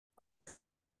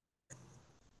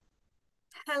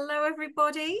Hello,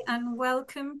 everybody, and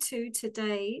welcome to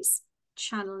today's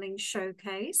Channeling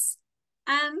Showcase.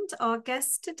 And our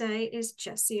guest today is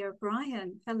Jessie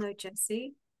O'Brien. Hello,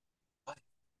 Jessie. Hi.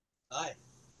 Hi.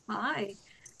 Hi.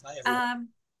 Hi, everyone. Um,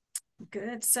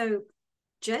 Good. So,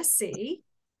 Jessie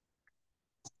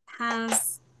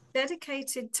has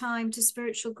dedicated time to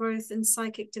spiritual growth and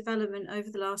psychic development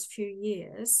over the last few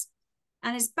years.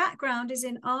 And his background is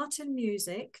in art and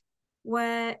music,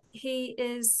 where he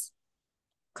is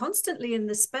constantly in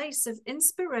the space of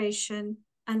inspiration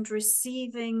and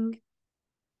receiving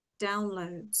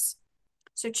downloads.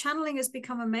 So, channeling has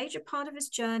become a major part of his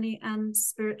journey and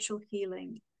spiritual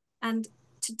healing. And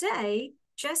today,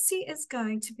 Jessie is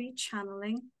going to be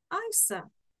channeling Isa.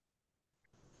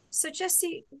 So,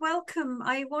 Jessie, welcome.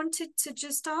 I wanted to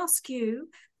just ask you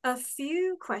a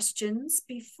few questions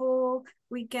before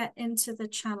we get into the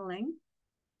channeling.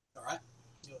 All right.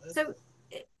 Go ahead.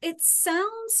 So, it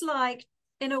sounds like,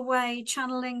 in a way,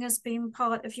 channeling has been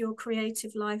part of your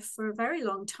creative life for a very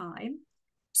long time.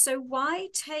 So, why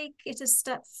take it a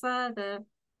step further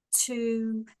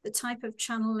to the type of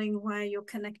channeling where you're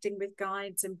connecting with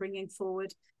guides and bringing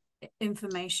forward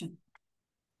information?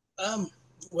 Um,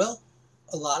 well,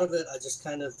 a lot of it, I just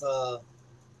kind of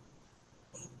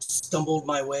stumbled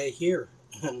my way here,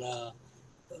 and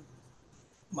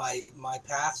my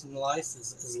path in life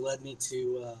has led me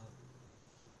to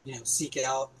seek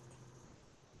out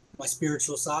my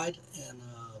spiritual side, and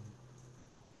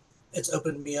it's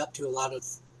opened me up to a lot of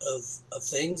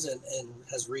things, and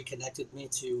has reconnected me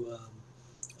to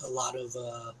a lot of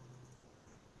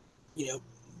you know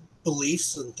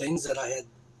beliefs and things that I had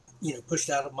pushed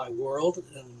out of my world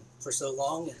and for so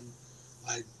long, and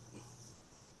I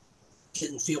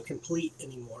didn't feel complete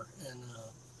anymore, and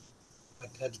I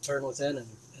had to turn within and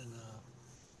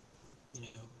you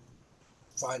know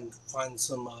find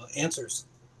some answers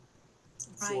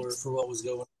Right. for what was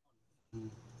going on.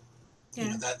 And,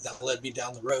 Yeah. that led me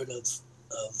down the road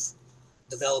of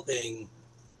developing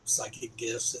psychic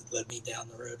gifts. It led me down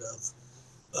the road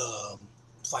of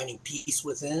finding peace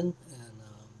within,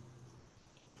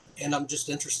 and I'm just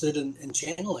interested in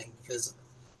channeling because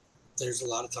there's a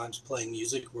lot of times playing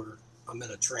music where I'm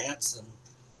in a trance and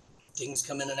things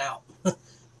come in and out. and,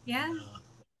 Yeah.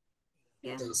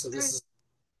 Yeah. so Very, this is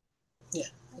yeah,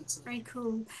 it's very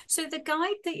cool. So, the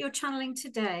guide that you're channeling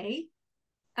today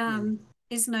mm,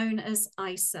 is known as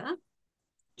Isa.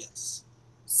 yes.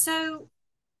 So,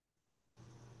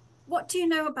 what do you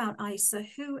know about Isa?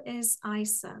 Who is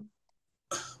Isa?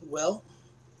 Well,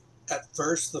 at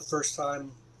first, the first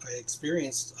time I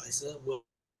experienced Isa, well,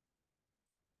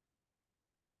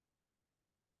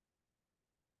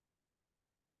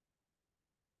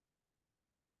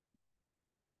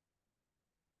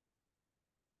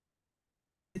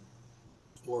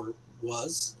 or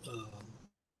was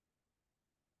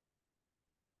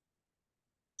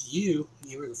you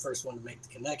were the first one to make the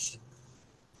connection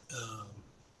um,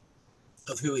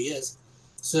 of who he is.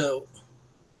 So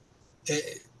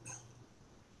it,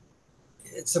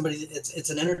 it's somebody. It's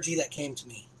an energy that came to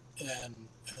me, and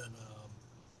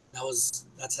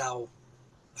that's how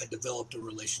I developed a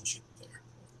relationship there.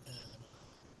 And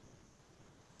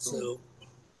Cool. so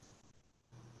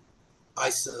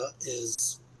Isa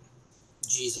is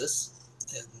Jesus,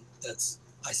 and that's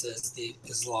Isa is the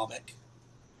Islamic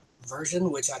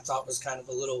version, which I thought was kind of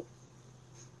a little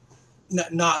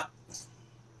not not,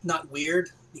 not weird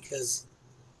because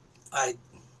I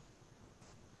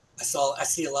I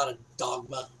see a lot of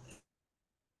dogma.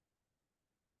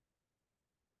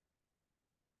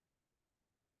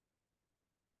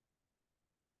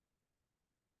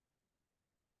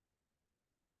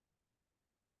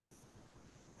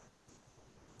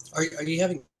 Are you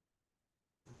having?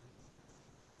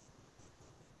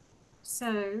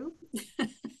 So,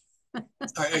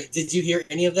 Did you hear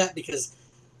any of that? Because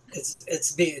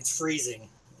it's freezing,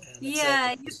 and it said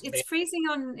yeah, it was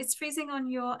it's freezing on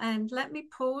your end. Let me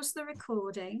pause the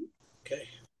recording. okay.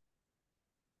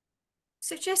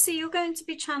 So, Jesse, you're going to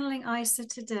be channeling Isa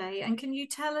today, and can you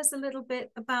tell us a little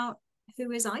bit about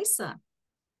who is Isa?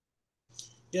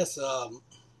 Yes,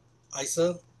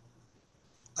 Isa.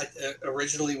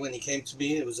 Originally, when he came to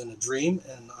me, it was in a dream,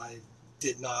 and I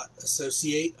did not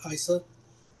associate Isa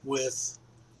with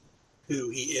who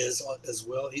he is as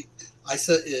well.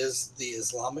 Isa is the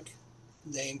Islamic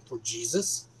name for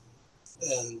Jesus,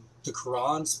 and the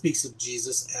Quran speaks of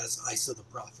Jesus as Isa the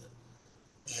prophet.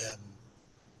 And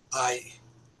I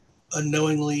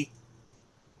unknowingly,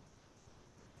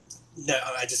 no,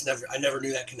 I never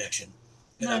knew that connection.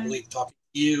 And I No. believe talking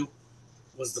to you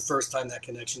was the first time that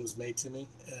connection was made to me.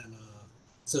 And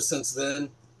so since then,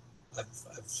 I've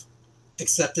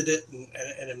accepted it,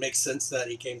 and it makes sense that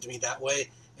he came to me that way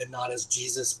and not as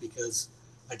Jesus, because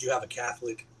I do have a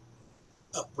Catholic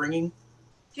upbringing.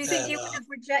 Do you think And you would have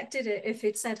rejected it if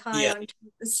it said, "Hi, yeah, I'm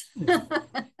Jesus"?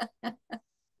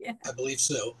 Yeah. I believe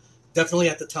so. Definitely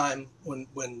at the time when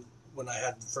I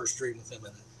had the first dream with him,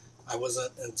 and I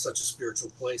wasn't in such a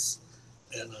spiritual place,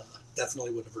 and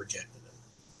definitely would have rejected it.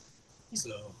 Yeah.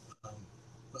 So, um,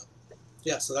 but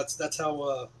yeah, so that's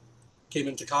how came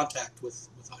into contact with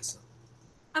Isa.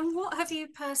 And what have you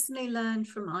personally learned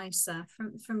from Isa,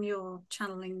 from your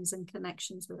channelings and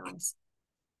connections with Isa?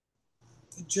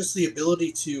 Just the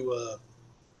ability to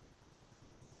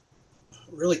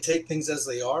really take things as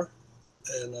they are,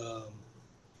 and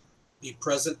be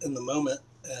present in the moment,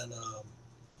 and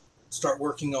start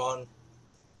working on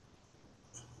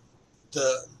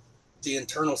the the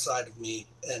internal side of me,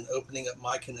 and opening up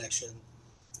my connection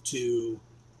to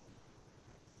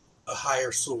a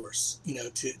higher source,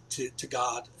 to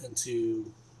God and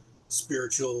to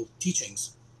spiritual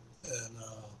teachings, and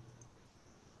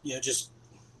just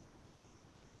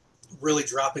really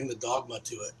dropping the dogma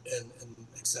to it, and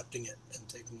accepting it and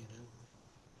taking it in.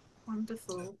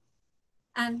 Wonderful.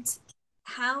 And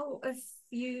how have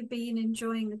you been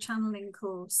enjoying the channeling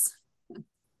course?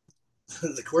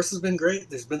 The course has been great.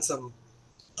 There's been some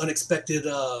unexpected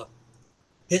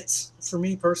hits for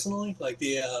me personally, like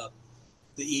the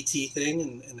ET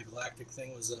thing, and the galactic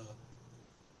thing was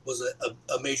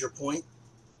a major point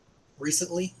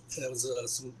recently. It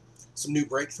was some new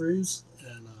breakthroughs,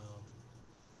 and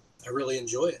I really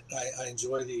enjoy it. I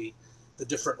enjoy the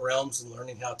different realms, and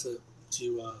learning how to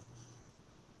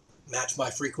match my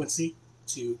frequency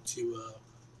to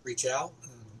reach out,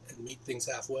 and meet things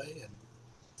halfway. And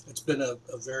it's been a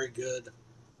very good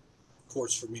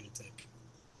course for me to take.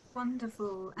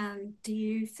 Wonderful. And do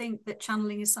you think that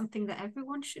channeling is something that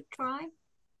everyone should try?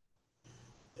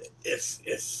 If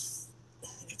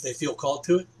they feel called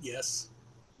to it, yes.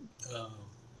 Um,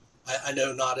 I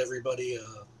know not everybody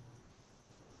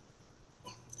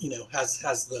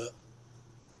has the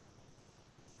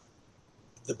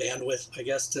bandwidth, I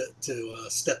guess, to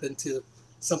step into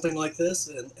something like this,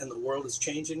 and the world is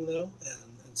changing though,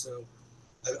 and so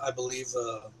I believe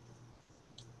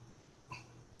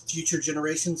future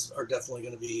generations are definitely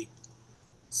going to be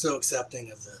so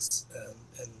accepting of this,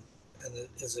 and it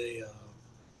is a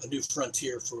new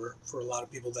frontier for a lot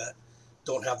of people that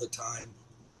don't have the time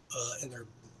in their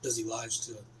busy lives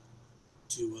to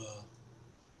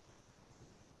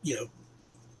you know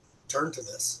turn to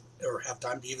this, or have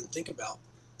time to even think about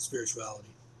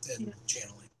spirituality and Yeah.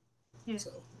 channeling. Yeah.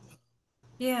 So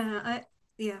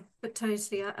Yeah, but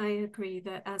totally, I agree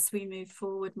that as we move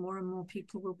forward, more and more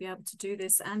people will be able to do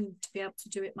this and to be able to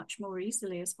do it much more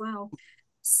easily as well.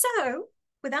 So,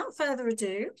 without further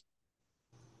ado,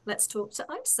 let's talk to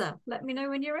Isa. Let me know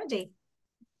when you're ready.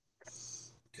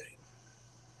 okay.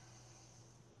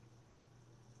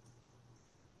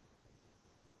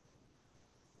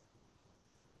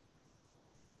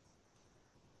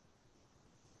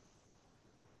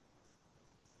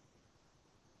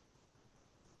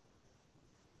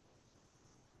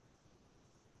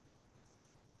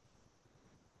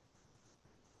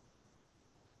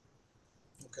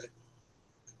 Okay.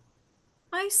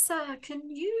 Isa, can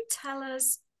you tell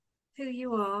us who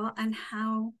you are and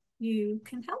how you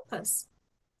can help us?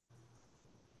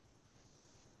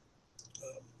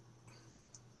 Um,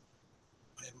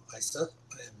 I am Isa.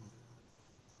 I am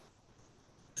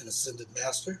an ascended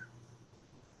master.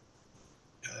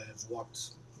 I have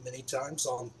walked many times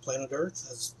on planet Earth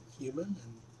as human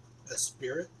and as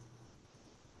spirit.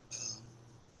 Um,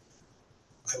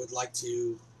 I would like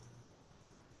to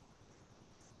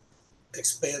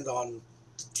expand on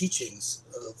the teachings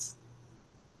of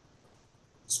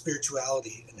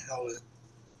spirituality, and how it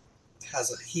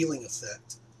has a healing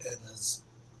effect,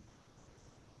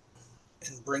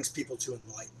 and brings people to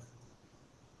enlightenment,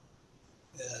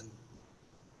 and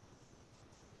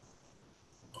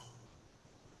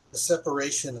the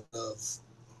separation of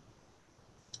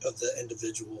the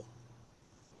individual,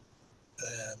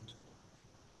 and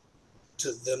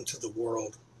to the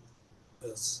world,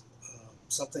 is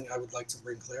something I would like to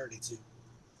bring clarity to,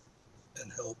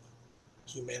 and help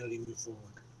humanity move forward.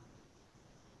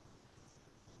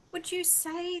 Would you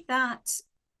say that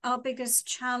our biggest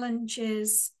challenge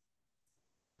is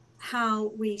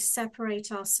how we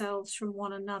separate ourselves from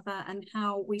one another and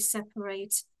how we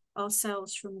separate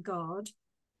ourselves from God?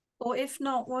 Or if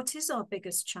not, what is our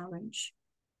biggest challenge?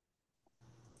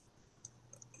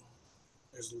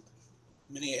 There's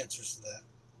many answers to that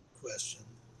question.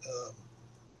 Um,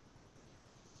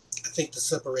 I think the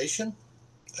separation.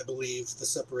 I believe the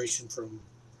separation from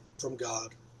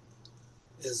God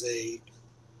is a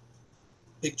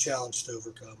big challenge to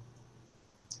overcome.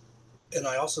 And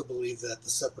I also believe that the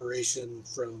separation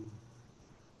from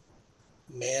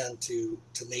man to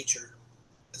nature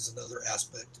is another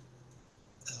aspect.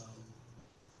 Um,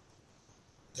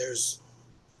 there's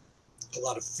a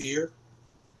lot of fear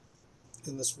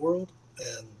in this world,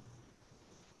 and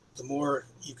the more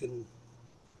you can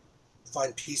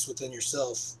find peace within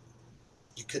yourself,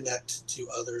 you connect to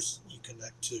others, you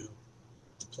connect to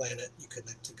the planet, you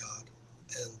connect to God.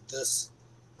 And this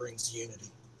brings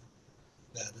unity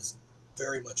that is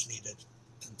very much needed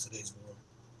in today's world.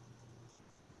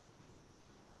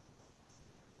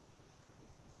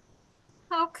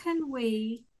 How can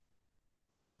we,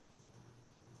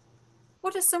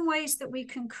 what are some ways that we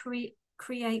can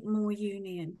create more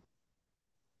union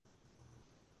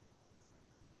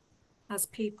as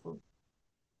people?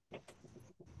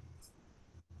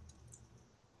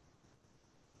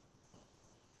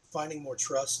 Finding more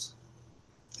trust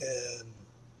in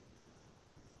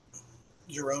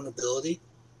your own ability,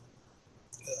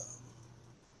 um,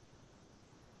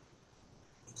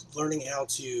 learning how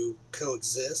to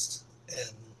coexist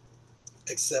and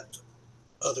accept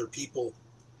other people,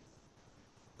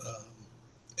 um,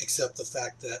 accept the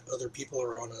fact that other people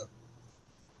are on a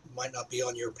might not be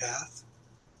on your path,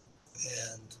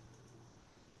 and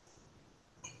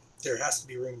there has to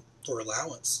be room for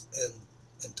allowance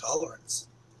and tolerance.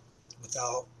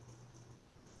 Without,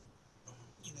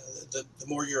 the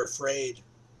more you're afraid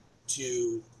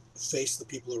to face the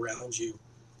people around you,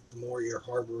 the more you're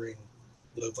harboring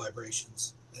low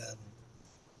vibrations, and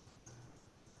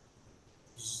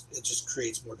it just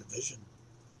creates more division.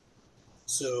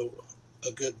 So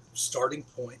a good starting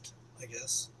point, I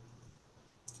guess,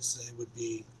 to say would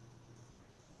be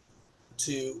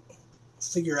to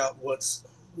figure out what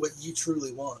you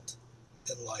truly want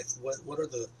in life. What are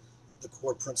the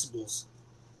core principles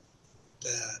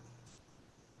that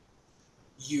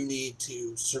you need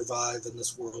to survive in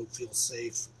this world, feel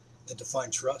safe, and to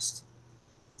find trust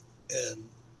and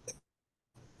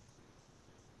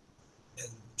and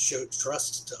show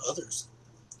trust to others.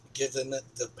 Give them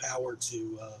the power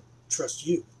to trust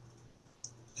you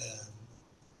and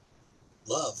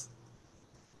love.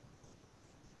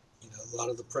 A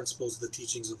lot of the principles, the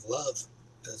teachings of love,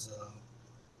 is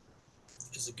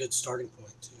a good starting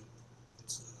point too.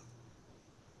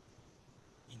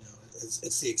 It's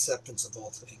it's the acceptance of all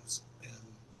things,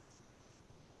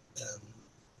 and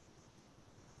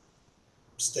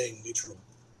staying neutral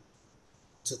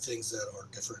to things that are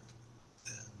different,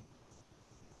 and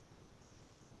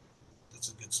that's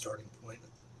a good starting point.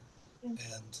 Yeah.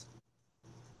 And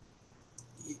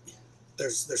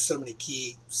there's so many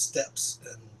key steps,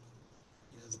 and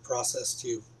the process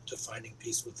to finding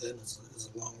peace within is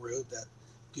a long road that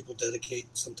people dedicate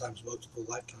sometimes multiple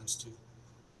lifetimes to,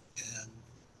 and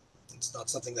it's not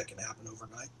something that can happen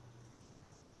overnight.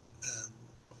 And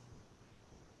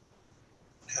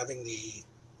having the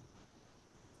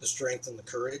strength and the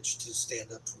courage to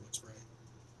stand up for what's right.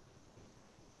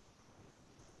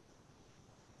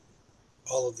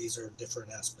 All of these are different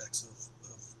aspects of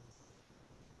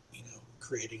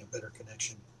creating a better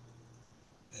connection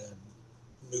and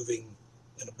moving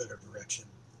in a better direction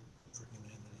for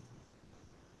humanity.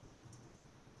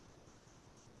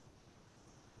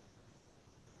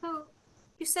 So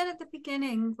you said at the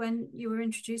beginning when you were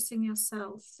introducing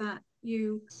yourself that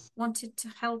you wanted to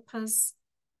help us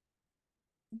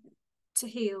to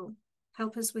heal,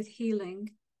 help us with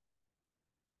healing.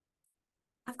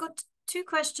 I've got two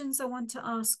questions I want to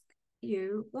ask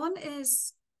you. One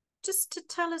is just to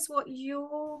tell us what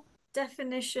your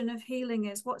definition of healing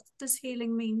is. What does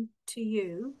healing mean to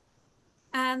you?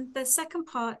 And the second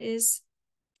part is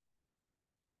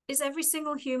every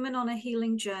single human on a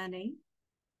healing journey?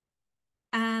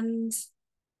 And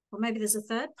or maybe there's a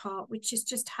third part, which is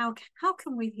just how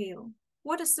can we heal?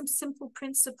 What are some simple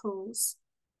principles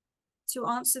to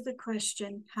answer the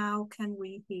question, how can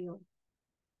we heal?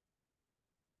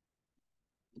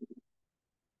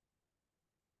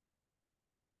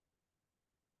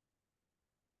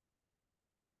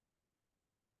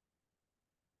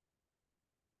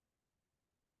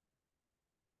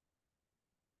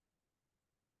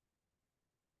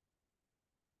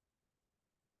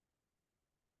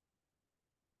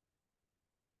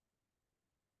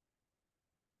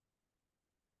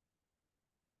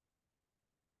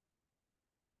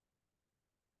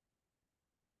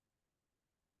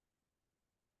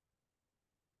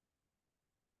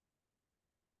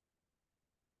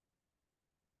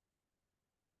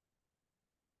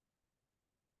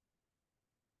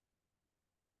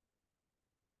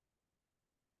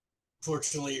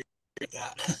 Fortunately, you're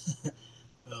that.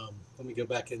 let me go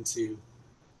back into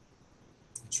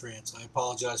the trance. I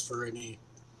apologize for any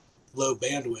low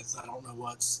bandwidth. I don't know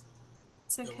what's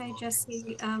It's going okay, on here with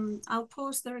Jesse. that. I'll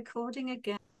pause the recording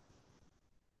again.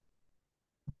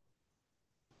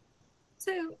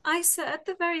 So I said at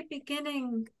the very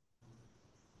beginning,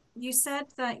 you said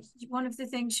that one of the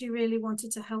things you really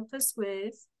wanted to help us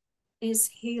with is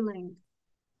healing.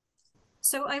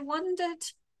 So I wondered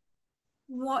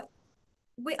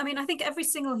I mean, I think every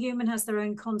single human has their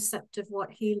own concept of what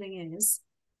healing is,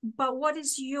 but what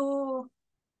is your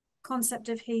concept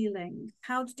of healing?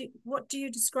 What do you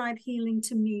describe healing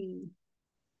to mean?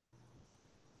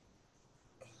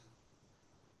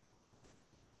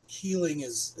 Healing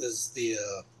is the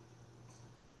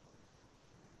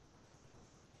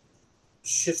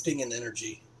shifting in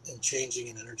energy and changing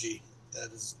in energy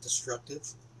that is destructive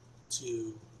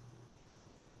to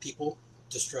people,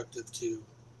 destructive to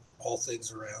all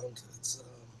things around. It's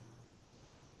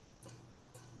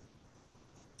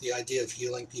the idea of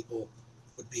healing people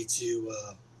would be to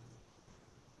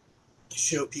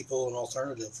show people an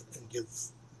alternative and give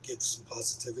some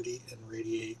positivity and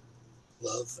radiate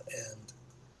love and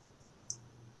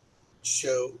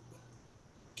show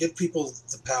give people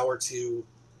the power to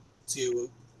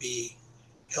be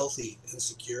healthy and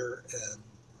secure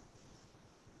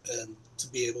and to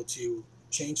be able to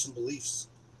change some beliefs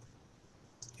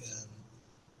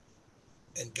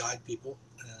and guide people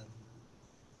and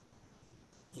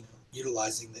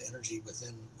utilizing the energy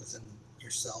within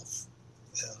yourself.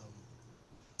 um,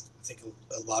 I think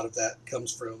a lot of that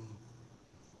comes from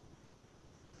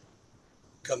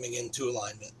coming into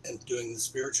alignment and doing the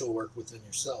spiritual work within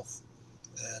yourself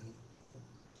and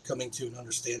coming to an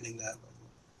understanding that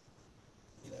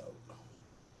you know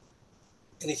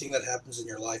anything that happens in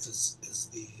your life is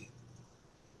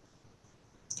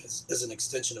an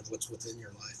extension of what's within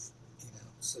your life.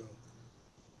 So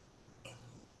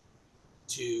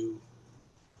to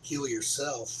heal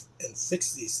yourself and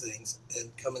fix these things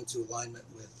and come into alignment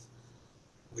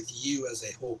with you as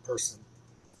a whole person,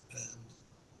 and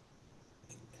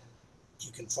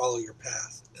you can follow your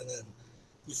path, and then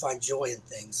you find joy in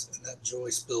things, and that joy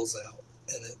spills out,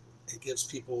 and it gives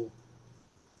people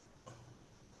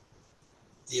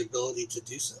the ability to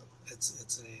do so.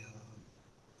 It's a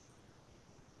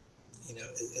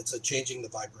it's a changing the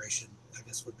vibration, I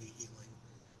guess, would be healing,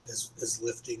 is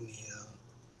lifting the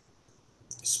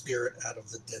spirit out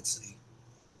of the density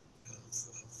of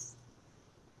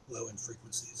low end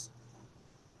frequencies.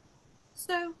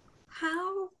 So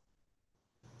how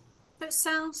it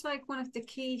sounds like one of the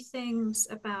key things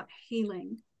about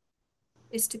healing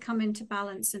is to come into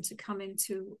balance and to come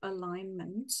into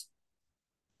alignment.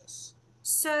 Yes.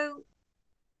 So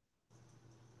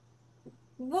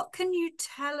what can you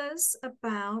tell us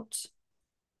about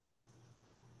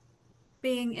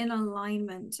being in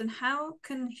alignment, and how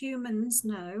can humans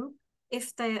know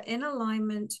if they are in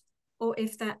alignment or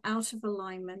if they're out of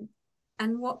alignment,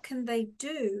 and what can they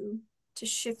do to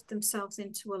shift themselves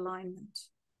into alignment?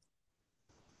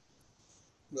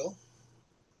 Well,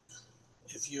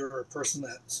 if you're a person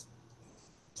that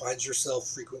finds yourself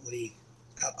frequently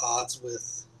at odds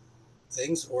with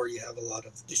things, or you have a lot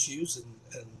of issues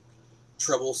and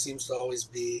trouble seems to always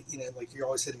be, like you're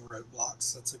always hitting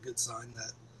roadblocks, that's a good sign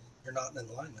that you're not in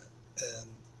alignment. And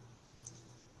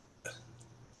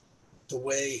the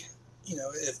way,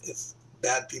 if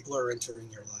bad people are entering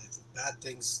your life, if bad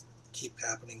things keep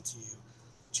happening to you,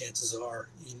 chances are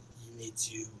you need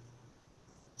to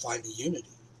find a unity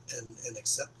and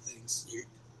accept things.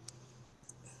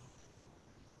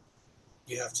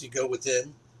 You have to go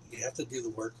within, you have to do the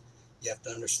work, you have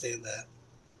to understand that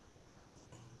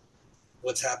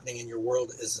what's happening in your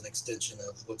world is an extension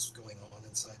of what's going on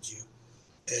inside you,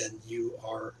 and you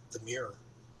are the mirror.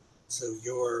 So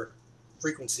your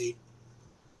frequency,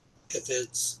 if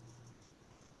it's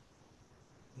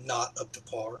not up to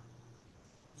par,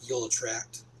 you'll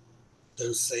attract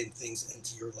those same things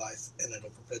into your life, and it'll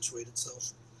perpetuate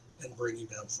itself and bring you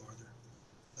down farther.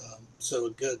 So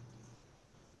a good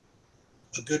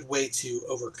way to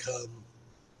overcome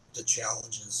the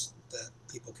challenges that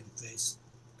people can face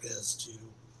is to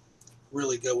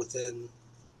really go within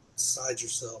inside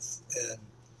yourself and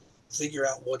figure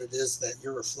out what it is that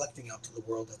you're reflecting out to the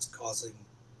world that's causing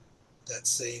that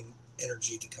same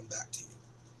energy to come back to you.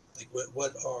 Like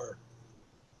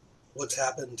what's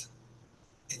happened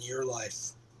in your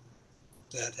life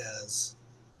that has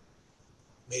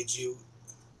made you,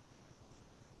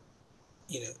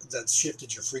 that's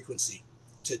shifted your frequency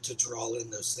to draw in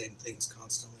those same things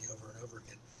constantly over and over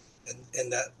again.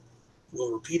 And that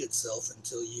will repeat itself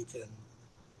until you can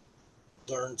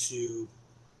learn to,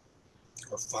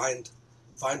 or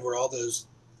find where all those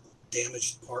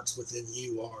damaged parts within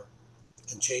you are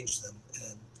and change them,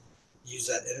 and use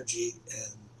that energy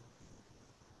and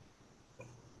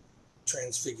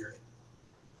transfigure it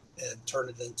and turn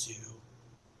it into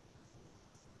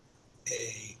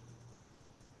a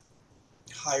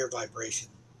higher vibration.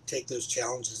 Take those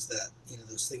challenges that,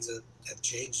 those things that have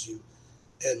changed you,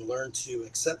 and learn to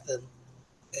accept them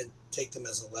and take them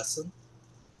as a lesson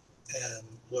and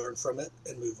learn from it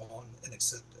and move on and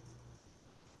accept it.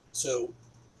 So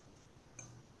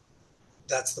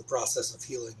that's the process of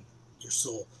healing your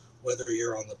soul, whether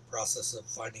you're on the process of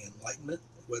finding enlightenment,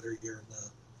 whether you're in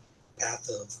the path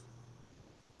of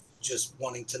just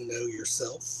wanting to know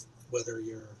yourself, whether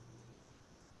you're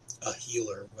a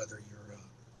healer, whether you're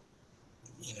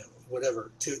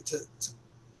whatever, to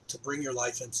bring your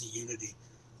life into unity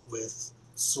with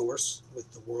source, with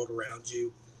the world around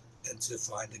you, and to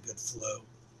find a good flow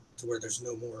to where there's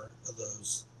no more of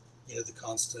those, the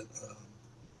constant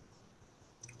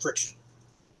friction.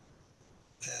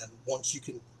 And once you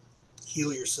can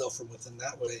heal yourself from within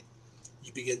that way,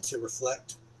 you begin to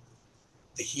reflect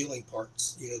the healing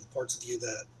parts, the parts of you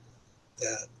that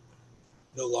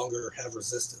no longer have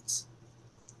resistance.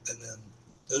 And then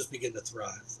those begin to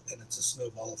thrive, and it's a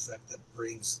snowball effect that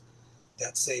brings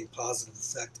that same positive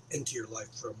effect into your life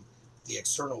from the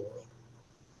external world.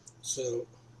 So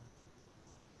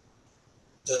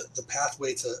the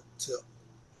pathway to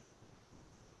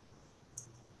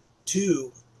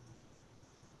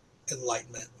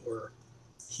enlightenment or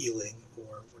healing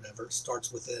or whatever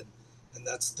starts within, and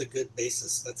that's the good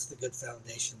basis. That's the good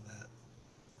foundation that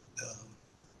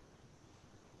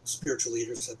spiritual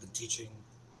leaders have been teaching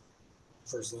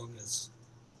for as long as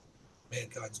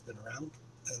mankind's been around.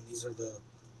 And these are the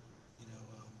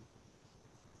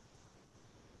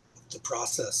the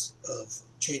process of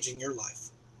changing your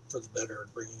life for the better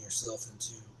and bringing yourself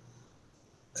into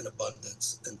an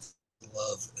abundance and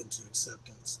love, into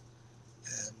acceptance.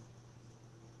 And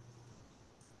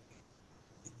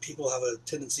people have a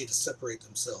tendency to separate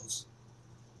themselves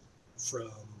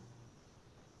from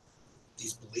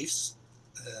these beliefs,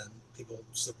 and people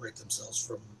separate themselves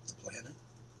from the planet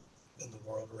and the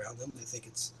world around them. They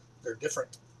think they're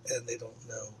different, and they don't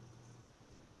know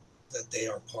that they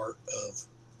are part of,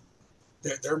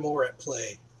 they're more at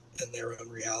play in their own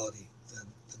reality than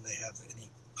they have any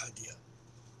idea.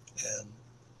 And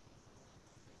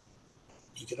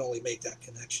you can only make that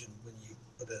connection when you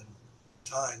put in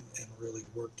time and really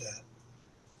worked at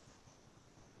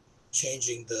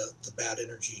changing the bad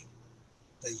energy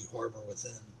that you harbor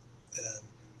within.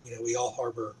 And we all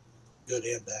harbor good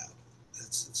and bad.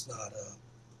 It's not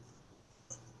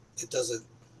it doesn't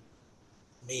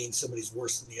mean somebody's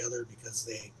worse than the other because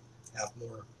they have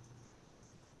more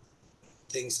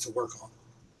things to work on.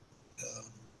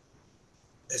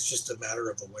 It's just a matter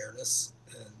of awareness,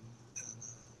 and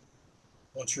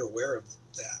once you're aware of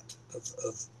that,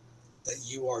 of that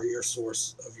you are your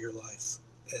source of your life,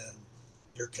 and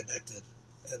you're connected,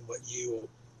 and what you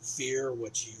fear,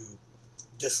 what you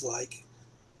dislike,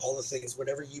 all the things,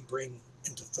 whatever you bring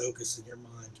into focus in your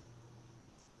mind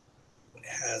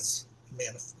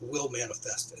will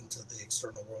manifest into the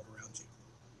external world around you.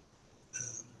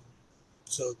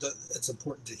 So it's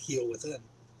important to heal within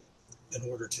in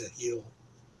order to heal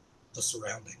the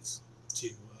surroundings,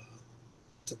 to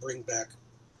bring back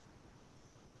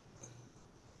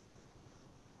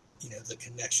the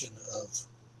connection of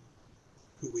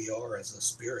who we are as a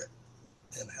spirit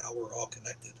and how we're all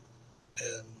connected,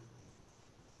 and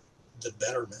the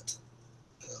betterment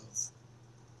of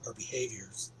our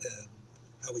behaviors and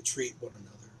how we treat one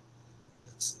another.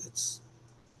 It's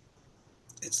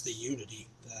the unity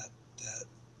that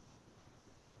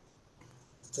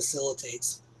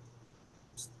facilitates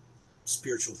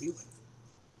spiritual healing,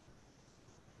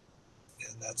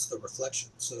 and that's the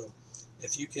reflection. So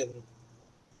if you can,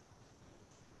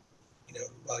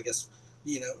 well, I guess,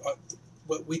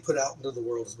 what we put out into the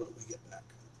world is what we get back.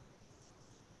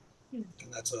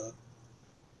 And that's a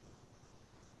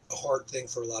hard thing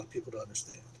for a lot of people to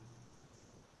understand.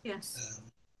 Yes.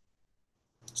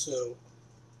 So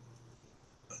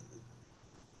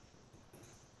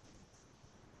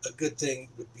a good thing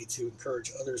would be to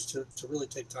encourage others to really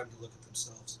take time to look at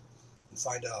themselves and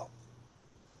find out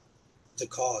the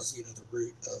cause, the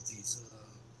root of these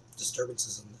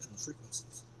disturbances in the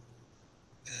frequencies,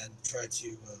 and try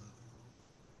to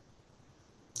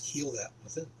heal that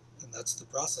within. And that's the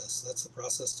process. That's the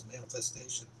process to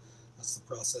manifestation. That's the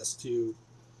process to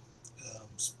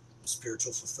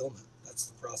spiritual fulfillment. That's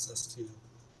the process to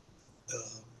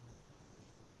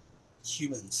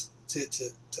humans, to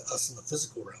us in the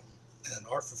physical realm, and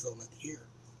our fulfillment here.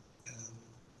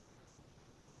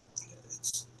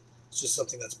 just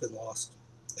something that's been lost,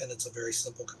 and it's a very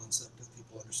simple concept if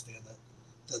people understand that.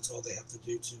 That's all they have to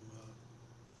do to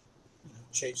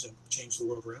change the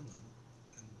world around them,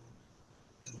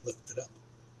 and lift it up.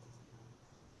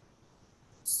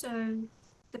 So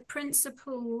the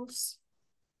principles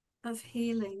of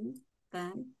healing,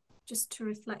 then, just to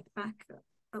reflect back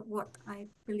at what I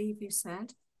believe you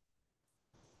said,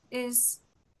 is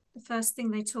the first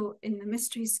thing they taught in the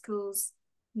mystery schools: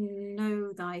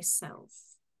 know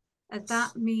thyself. And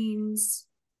that means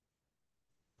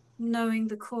knowing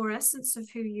the core essence of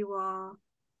who you are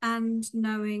and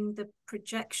knowing the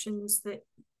projections that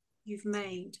you're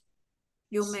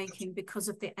making because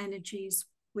of the energies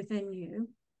within you.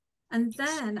 And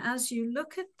then as you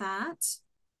look at that,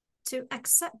 to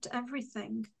accept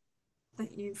everything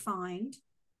that you find,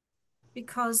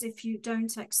 because if you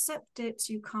don't accept it,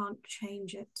 you can't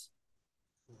change it.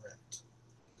 Correct.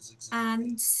 Exactly.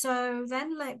 And so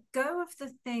then let go of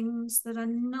the things that are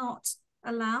not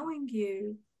allowing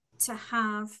you to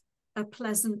have a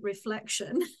pleasant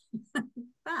reflection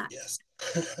back. Yes.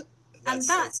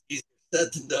 that's easier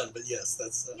said than done, but yes,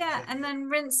 that's yeah, and then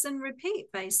rinse and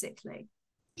repeat, basically.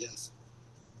 yes.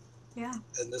 Yeah.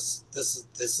 And this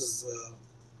is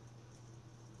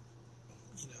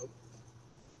you know,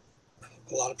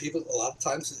 a lot of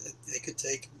times it could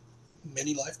take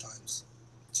many lifetimes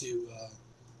to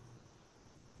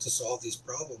solve these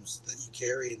problems that you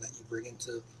carry and that you bring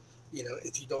into,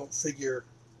 if you don't figure,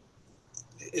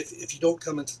 if you don't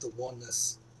come into the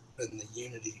oneness and the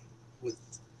unity with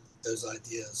those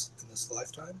ideas in this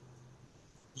lifetime,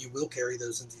 you will carry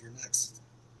those into your next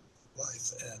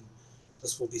life, and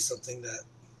this will be something that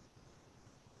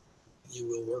you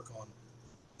will work on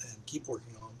and keep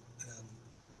working on, and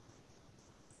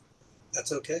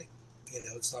that's okay.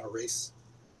 It's not a race,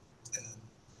 and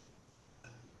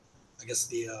I guess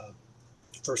the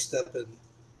first step in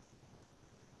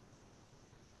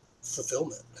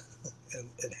fulfillment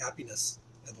and happiness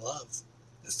and love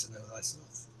is to know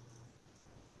thyself.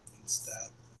 It's that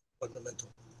fundamental,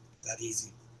 that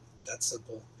easy, that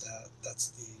simple. That's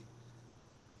the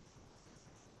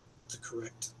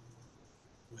correct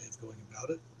way of going about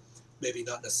it. Maybe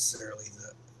not necessarily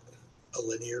a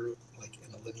linear, like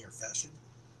in a linear fashion,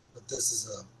 but this is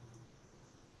a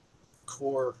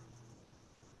core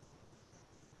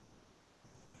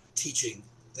teaching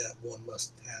that one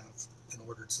must have in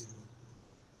order to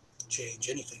change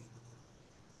anything.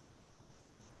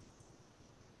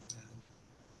 And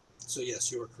so yes,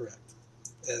 you are correct.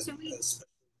 And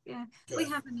So we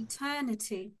have an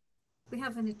eternity. We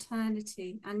have an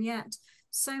eternity, and yet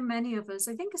so many of us,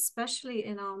 I think, especially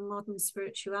in our modern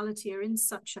spirituality, are in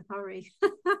such a hurry.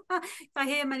 I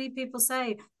hear many people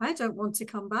say, "I don't want to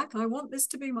come back. I want this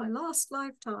to be my last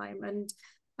lifetime," and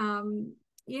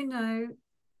you know,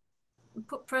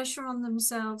 put pressure on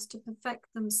themselves to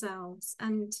perfect themselves.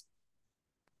 And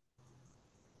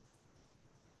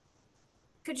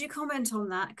could you comment on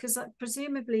that? Because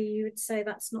presumably you would say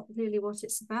that's not really what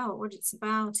it's about. What it's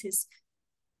about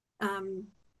um,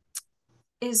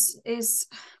 is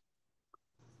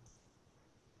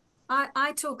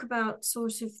I talk about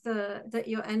sort of that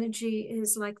your energy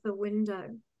is like the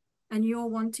window, and you're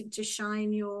wanting to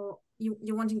shine you're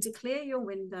wanting to clear your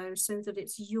window so that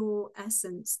it's your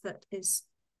essence that is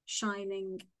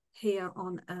shining here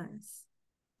on earth.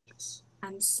 yes.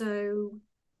 And so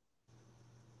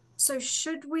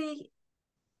should we,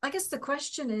 I guess the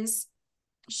question is,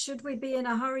 should we be in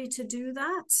a hurry to do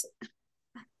that?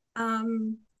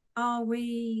 Are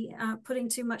we putting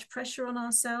too much pressure on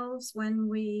ourselves when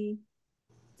we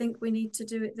think we need to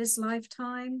do it this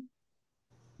lifetime?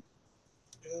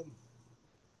 Um,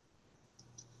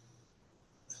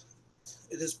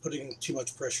 it is putting too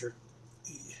much pressure.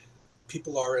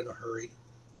 People are in a hurry,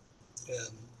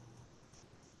 and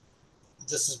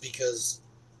this is because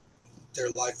their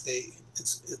life,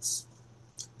 it's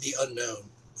the unknown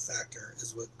factor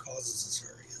is what causes this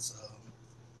hurry. Is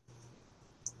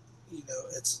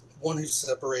it's one who's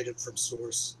separated from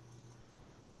source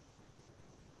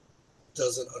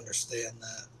doesn't understand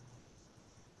that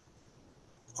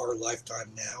our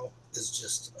lifetime now is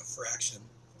just a fraction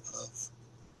of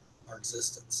our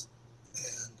existence,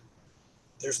 and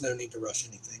there's no need to rush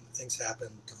anything. Things happen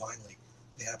divinely.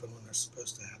 They happen when they're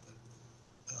supposed to happen.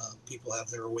 People have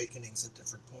their awakenings at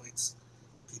different points.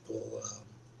 People,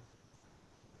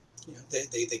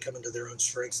 they come into their own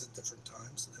strengths at different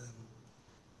times, and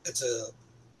it's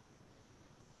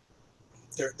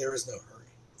there is no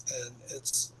hurry, and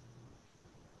it's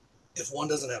if one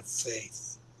doesn't have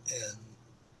faith in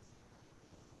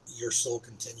your soul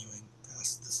continuing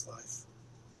past this life,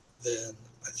 then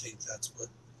I think that's what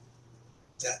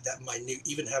that minute,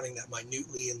 even having that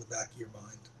minutely in the back of your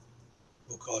mind,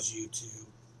 will cause you to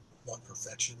want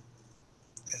perfection,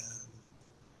 and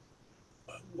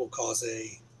will cause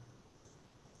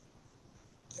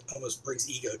almost brings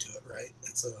ego to it, right?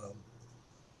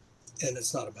 And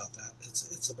it's not about that.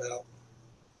 It's about,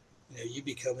 you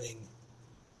becoming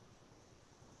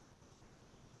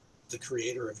the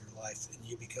creator of your life, and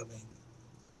you becoming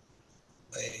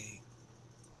a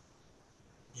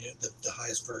the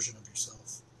highest version of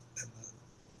yourself, and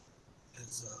that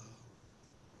is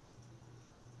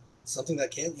something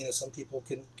that some people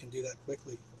can do that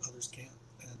quickly, others can't,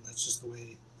 and that's just the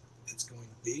way it's going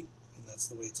to be, and that's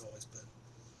the way it's always been.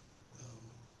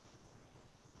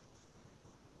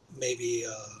 Maybe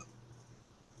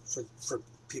for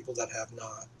people that have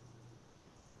not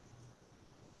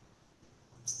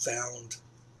found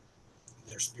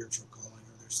their spiritual calling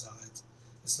or their sides,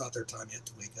 it's not their time yet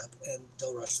to wake up, and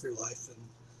they'll rush through life, and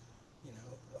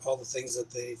all the things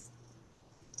that they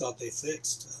thought they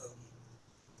fixed,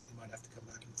 they might have to come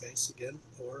back and face again,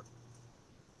 or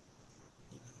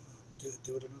do it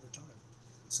another time.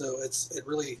 So it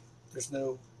really, there's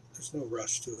no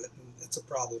rush to it, and it's a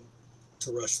problem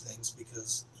to rush things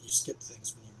because you skip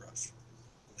things when you rush,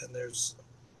 and there's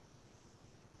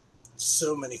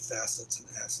so many facets and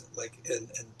assets, like in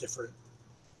different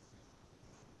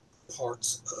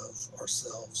parts of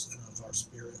ourselves and of our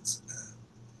spirits and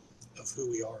of who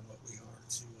we are and what we are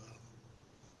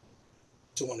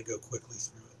to want to go quickly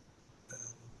through it.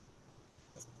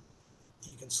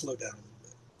 You can slow down a little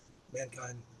bit.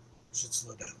 Mankind should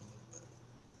slow down a little bit.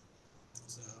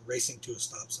 It's racing to a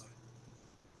stop sign.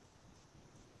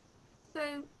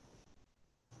 So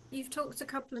you've talked a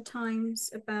couple of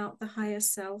times about the higher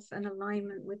self and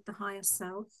alignment with the higher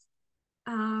self.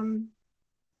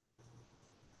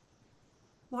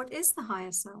 What is the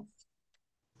higher self?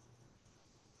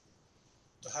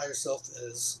 The higher self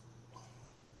is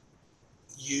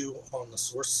you on the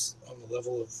source, on the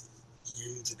level of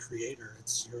you, the creator.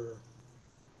 It's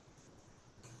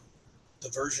the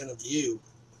version of you.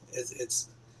 It's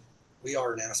we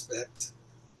are an aspect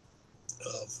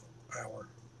of our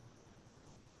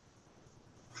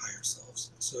higher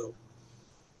selves. So,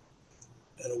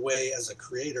 in a way, as a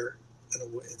creator, in a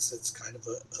way, it's kind of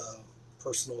a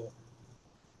personal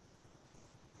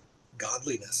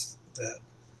godliness that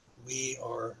we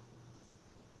are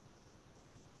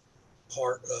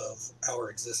part of our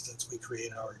existence. We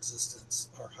create our existence.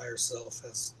 Our higher self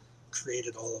has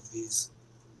created all of these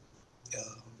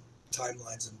um,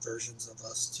 timelines and versions of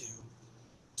us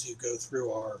to go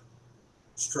through our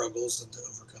struggles and to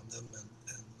overcome them.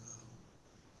 And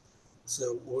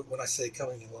so when I say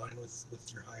coming in line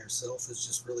with your higher self, is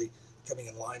just really coming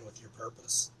in line with your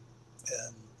purpose,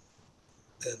 and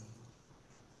and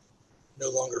no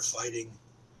longer fighting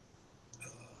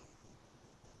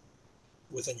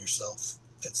within yourself.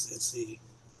 It's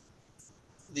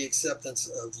the acceptance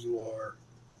of you are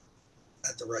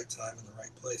at the right time in the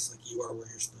right place, like you are where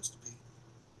you're supposed to be,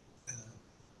 and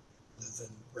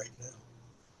living right now.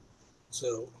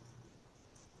 So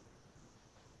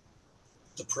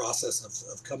the process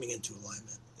of coming into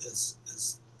alignment is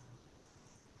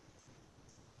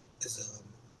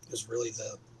really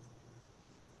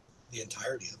the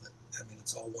entirety of it. I mean,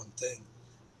 it's all one thing,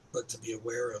 but to be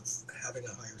aware of having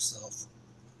a higher self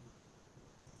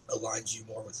aligns you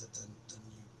more with it than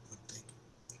you would think.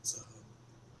 It's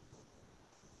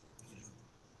you know,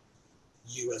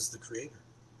 you as the creator,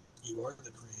 you are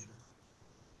the creator.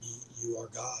 You are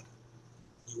God.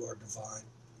 You are divine.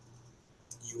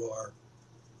 You are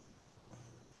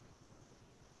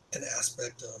an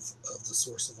aspect of the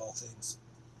source of all things,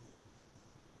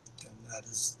 and that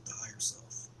is the higher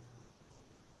self.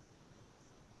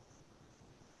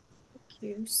 Thank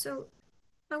you. So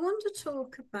I want to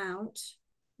talk about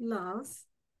love,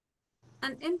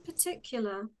 and in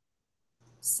particular,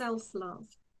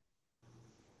 self-love.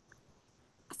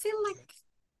 I feel Okay. like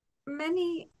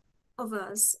many of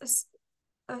us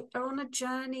are on a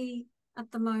journey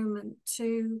at the moment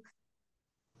to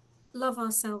love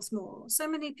ourselves more. So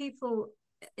many people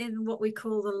in what we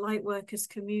call the light workers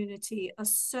community are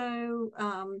so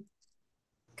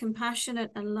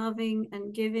compassionate and loving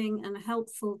and giving and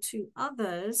helpful to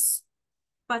others,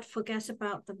 but forget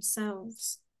about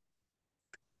themselves.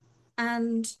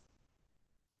 And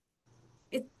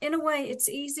in a way, it's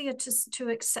easier to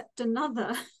accept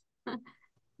another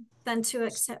than to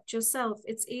accept yourself.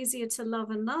 It's easier to love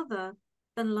another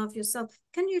than love yourself.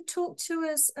 Can you talk to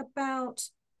us about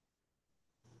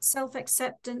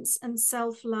self-acceptance and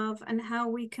self-love and how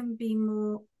we can be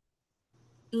more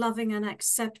loving and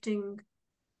accepting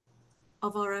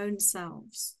of our own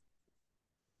selves?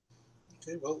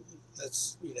 Okay, well,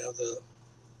 that's the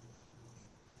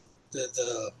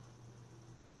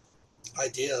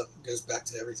idea goes back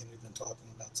to everything we've been talking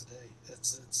about today.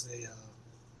 It's a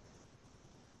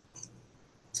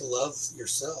to love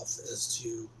yourself is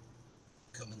to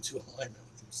come into alignment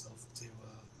with yourself,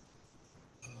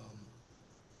 um,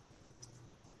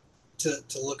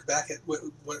 to look back at what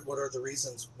are the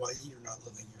reasons why you're not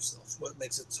loving yourself, what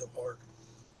makes it so hard,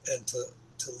 and to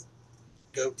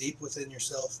go deep within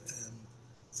yourself and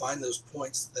find those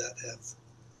points that have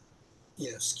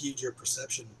skewed your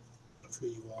perception of who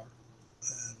you are.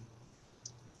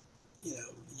 And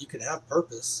you can have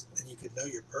purpose and you can know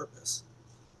your purpose,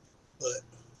 but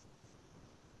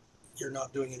you're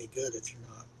not doing any good if you're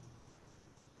not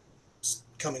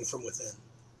coming from within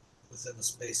the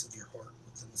space of your heart,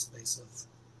 within the space of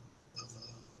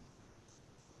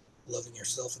loving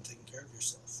yourself and taking care of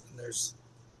yourself. And there's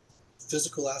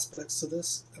physical aspects to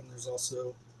this, and there's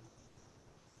also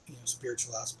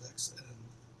spiritual aspects.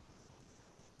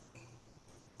 And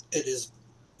it is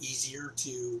easier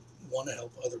to want to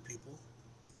help other people,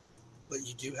 but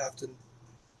you do have to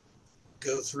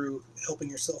go through helping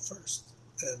yourself first.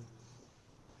 And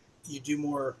you do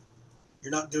more.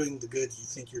 You're not doing the good you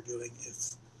think you're doing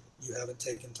if you haven't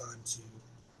taken time to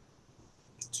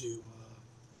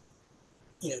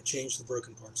change the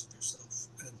broken parts of yourself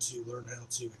and to learn how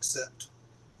to accept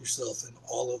yourself and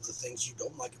all of the things you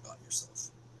don't like about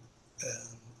yourself.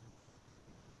 And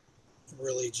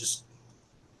really just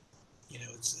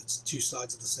it's two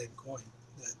sides of the same coin,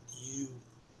 that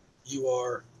you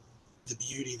are the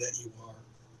beauty that you are,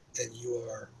 and you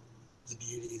are the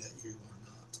beauty that you are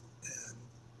not. And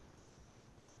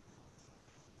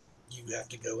you have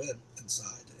to go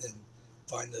inside and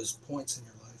find those points in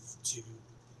your life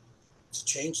to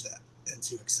change that and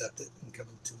to accept it and come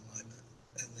into alignment.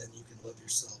 And then you can love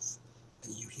yourself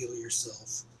and you heal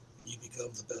yourself. You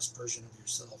become the best version of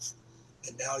yourself.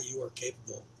 And now you are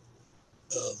capable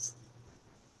of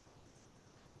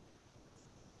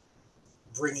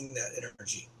bringing that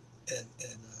energy and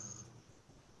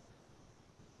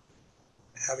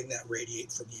having that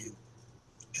radiate from you.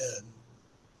 And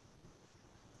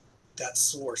that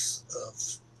source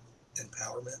of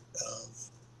empowerment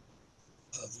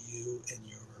of you and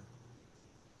your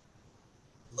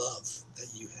love that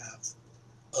you have,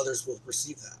 others will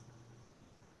receive that.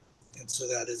 And so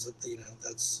that is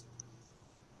that's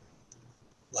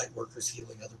light workers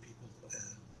healing other people.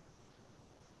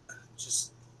 And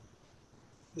just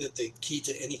that the key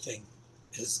to anything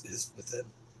is within.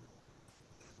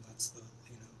 And that's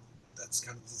that's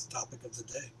kind of the topic of the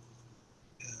day.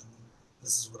 And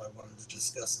this is what I wanted to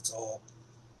discuss. It's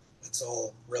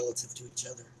all relative to each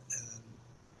other. And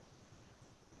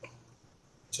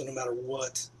so no matter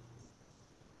what,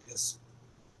 I guess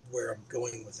where I'm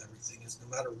going with everything is, no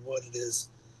matter what it is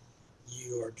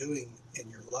you are doing in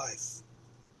your life,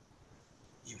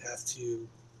 you have to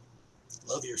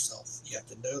love yourself. You have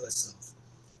to know thyself.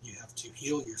 You have to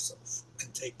heal yourself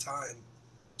and take time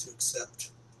to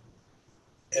accept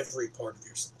every part of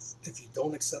yourself. If you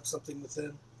don't accept something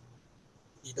within,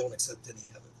 you don't accept any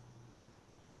of it.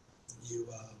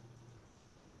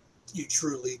 You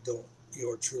truly don't. You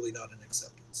are truly not in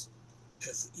acceptance.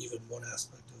 If even one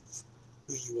aspect of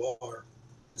who you are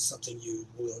is something you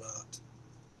will not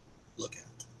look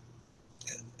at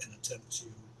and attempt to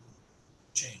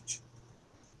change.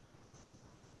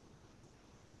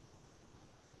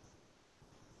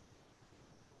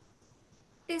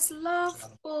 Is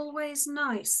love always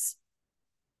nice?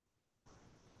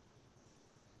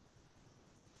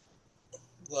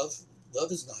 Love,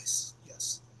 love is nice.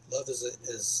 Yes, love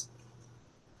is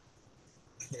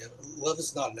love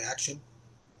is not an action.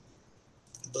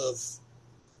 Love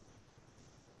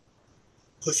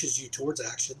pushes you towards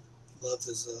action. Love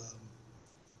is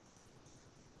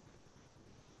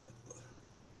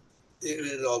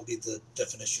it'd all be the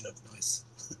definition of nice.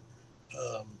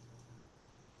 Um,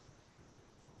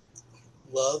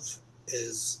 love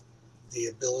is the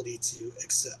ability to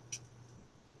accept,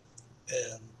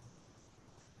 and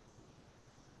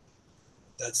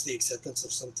that's the acceptance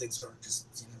of some things aren't just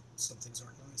some things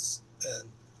aren't nice, and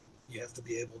you have to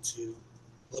be able to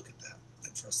look at that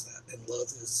and trust that. And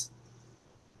love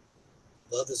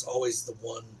is always the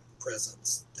one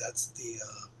presence. That's the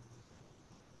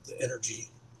energy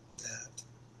that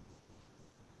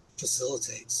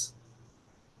facilitates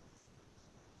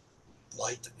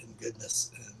light and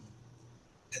goodness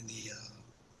and the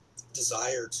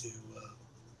desire to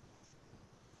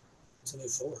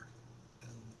move forward.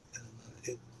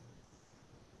 And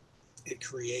it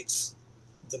creates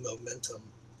the momentum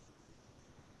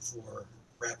for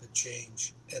rapid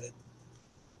change, and it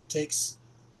takes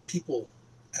people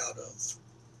out of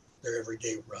their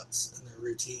everyday ruts and their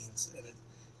routines, and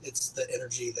it's the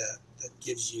energy that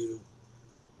gives you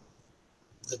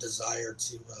the desire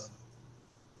to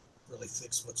really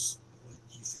fix what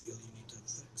you feel you need to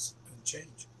fix and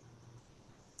change.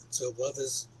 So love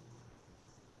is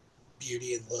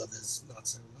beauty, and love is not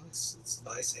so nice. It's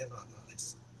nice and not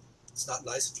nice. It's not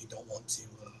nice if you don't want to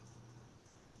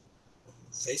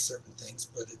face certain things,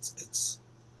 but it's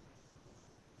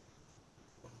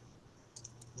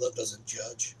love doesn't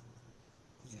judge.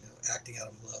 You know, acting out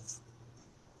of love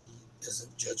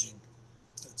isn't judging.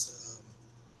 It's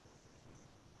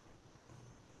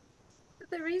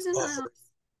The reason I offer.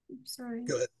 asked, sorry,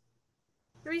 Go ahead.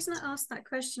 the reason I asked that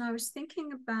question, I was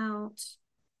thinking about,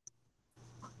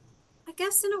 I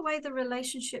guess, in a way, the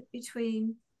relationship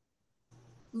between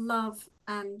love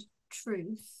and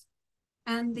truth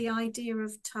and the idea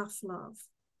of tough love.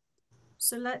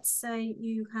 So let's say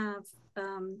you have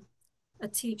a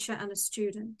teacher and a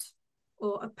student,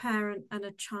 or a parent and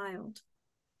a child,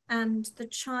 and the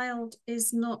child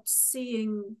is not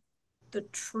seeing the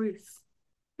truth.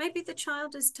 Maybe the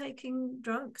child is taking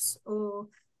drugs, or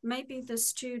maybe the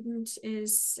student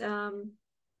is, I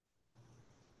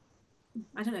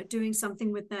don't know, doing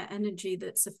something with their energy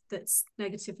that's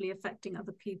negatively affecting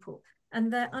other people,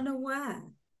 and they're unaware,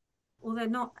 or they're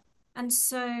not. And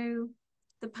so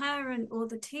the parent or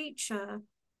the teacher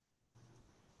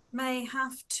may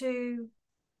have to,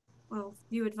 well,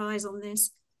 you advise on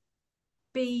this,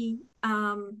 be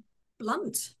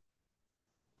blunt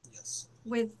Yes.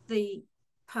 with the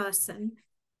person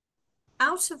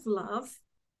out of love,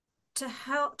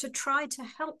 to try to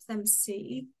help them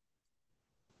see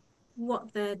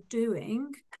what they're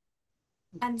doing.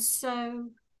 And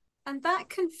so, and that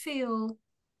can feel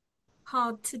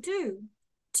hard to do,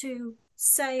 to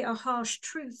say a harsh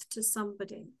truth to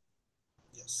somebody.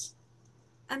 Yes.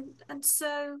 And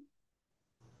so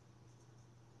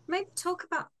maybe talk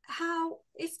about how,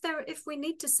 if we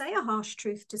need to say a harsh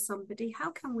truth to somebody,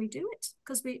 how can we do it?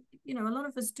 Because we, you know, a lot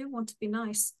of us do want to be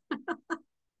nice.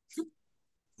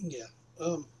 Yeah.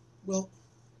 Well,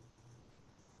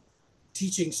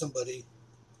 teaching somebody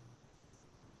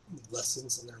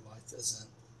lessons in their life isn't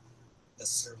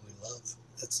necessarily love.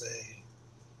 It's a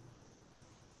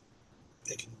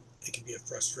it can it can be a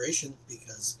frustration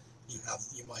because you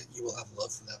will have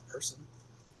love for that person,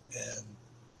 and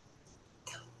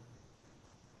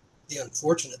the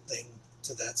unfortunate thing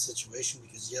to that situation,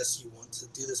 because yes, you want to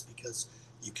do this because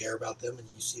you care about them and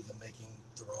you see them making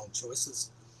the wrong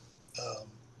choices. Um,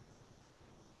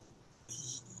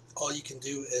 all you can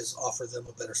do is offer them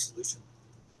a better solution,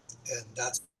 and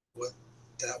that's what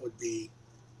that would be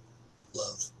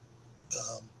love.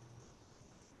 Um,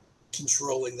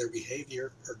 Controlling their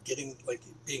behavior or getting like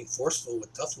being forceful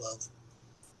with tough love,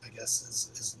 I guess,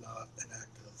 is not an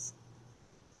act of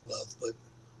love, but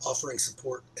offering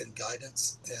support and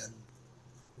guidance and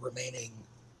remaining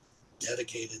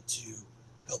dedicated to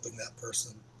helping that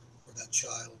person or that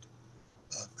child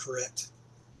correct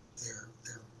their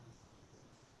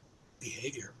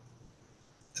behavior,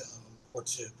 or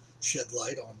to shed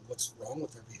light on what's wrong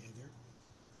with their behavior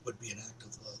would be an act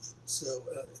of love. So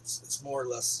it's more or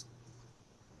less,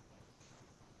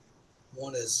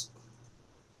 one is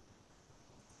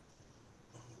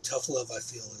tough love. I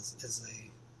feel is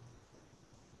a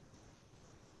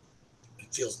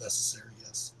it feels necessary.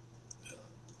 Yes, uh,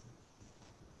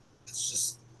 it's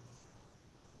just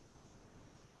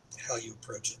how you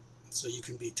approach it. So you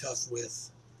can be tough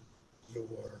with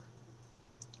your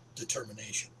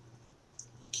determination.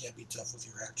 You can't be tough with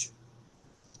your action.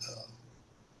 Um,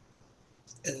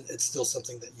 and it's still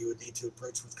something that you would need to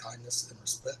approach with kindness and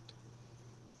respect.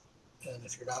 And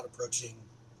if you're not approaching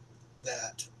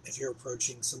that, if you're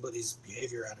approaching somebody's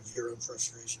behavior out of your own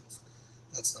frustrations,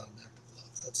 that's not an act of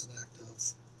love. That's an act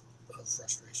of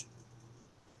frustration.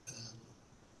 Um,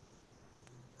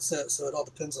 so it all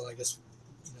depends on, I guess,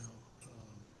 you know,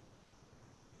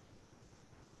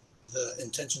 the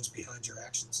intentions behind your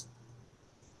actions.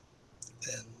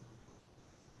 And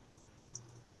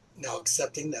now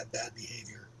accepting that bad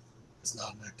behavior is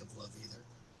not an act of love either,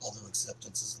 although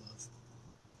acceptance is love.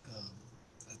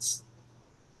 That's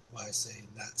why I say in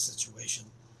that situation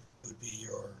would be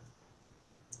your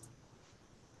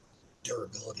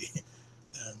durability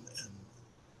and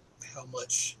how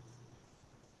much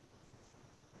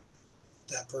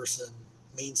that person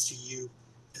means to you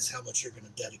is how much you're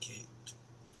going to dedicate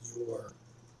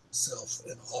yourself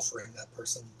in offering that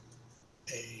person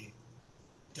a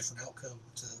different outcome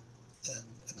to,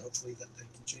 and hopefully that they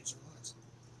can change their lives.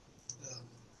 Um,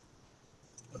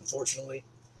 Unfortunately,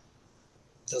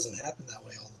 it doesn't happen that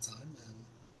way all the time, and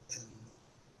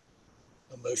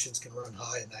emotions can run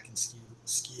high, and that can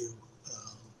skew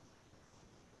um,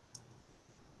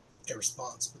 a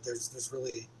response. But there's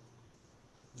really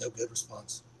no good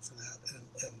response for that.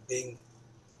 And being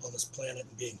on this planet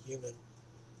and being human,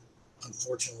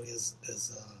 unfortunately, is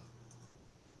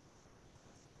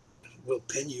will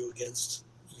pin you against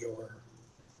your,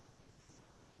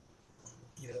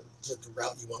 the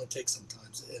route you want to take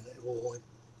sometimes, and it will only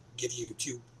give you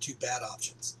two bad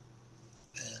options.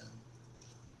 And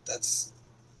that's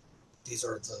these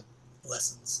are the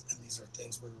lessons, and these are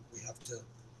things where we have to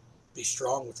be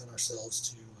strong within ourselves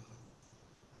to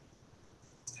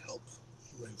help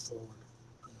move forward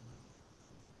and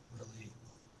really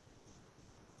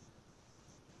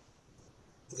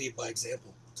lead by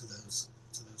example to those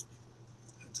people,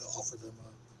 and to offer them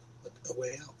a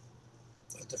way out,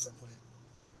 a different way.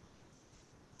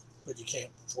 But you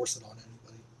can't force it on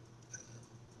anybody. And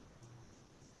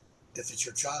if it's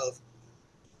your child,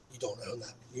 you don't own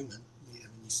that human.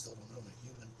 You still don't own a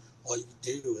human. All you can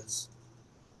do is,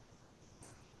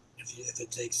 if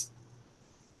it takes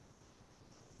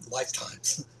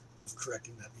lifetimes of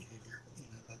correcting that behavior,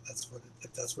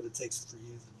 if that's what it takes for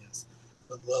you, then yes.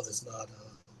 But love is not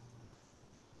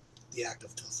the act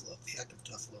of tough love. The act of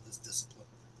tough love is discipline,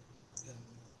 and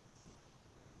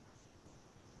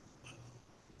uh,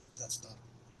 that's not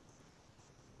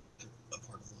a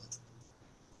part of love.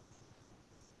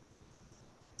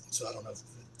 So I don't know if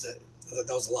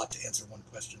that was a lot to answer one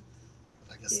question,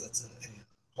 but I guess that's a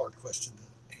hard question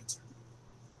to answer.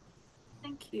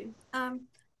 Thank you.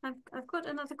 I've got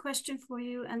another question for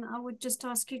you, and I would just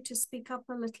ask you to speak up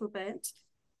a little bit.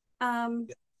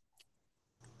 Yeah.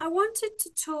 I wanted to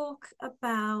talk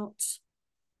about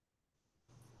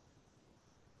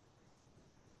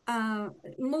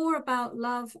more about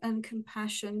love and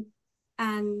compassion,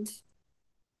 and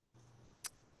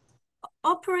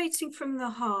operating from the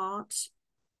heart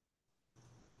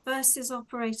versus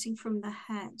operating from the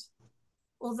head,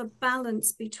 or the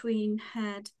balance between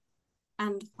head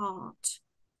and heart.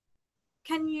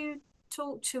 Can you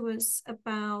talk to us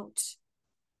about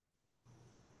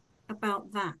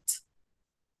that?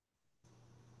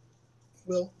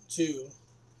 Well, you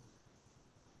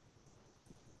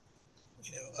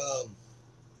know,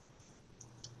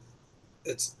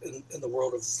 it's in the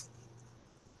world of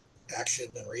action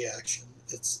and reaction.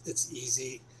 It's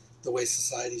easy the way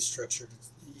society is structured.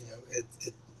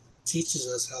 It teaches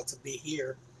us how to be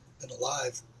here and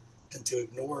alive, and to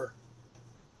ignore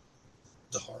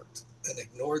the heart and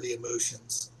ignore the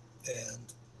emotions,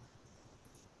 and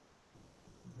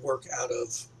work out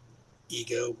of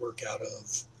ego, work out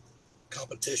of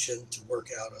competition, to work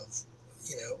out of,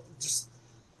 just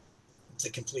the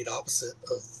complete opposite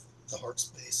of the heart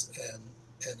space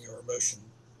and your emotion,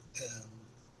 and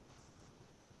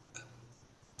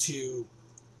to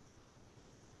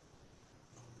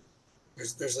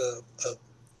there's a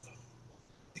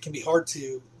it can be hard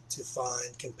to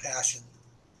find compassion,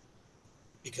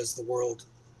 because the world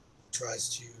tries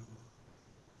to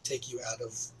take you out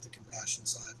of the compassion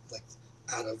side, like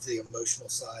out of the emotional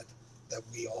side that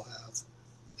we all have,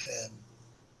 and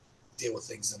deal with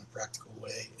things in a practical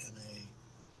way, in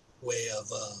a way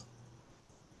of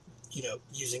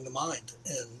using the mind,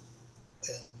 and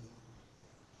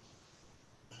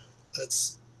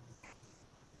that's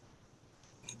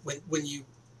when you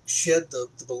shed the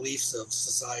beliefs of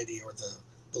society, or the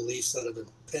beliefs that have been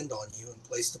pinned on you and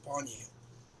placed upon you.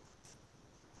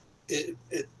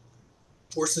 It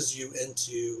forces you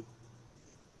into,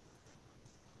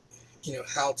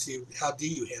 how do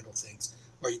you handle things?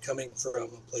 Are you coming from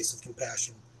a place of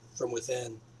compassion from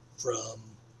within, from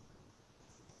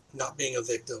not being a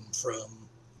victim, from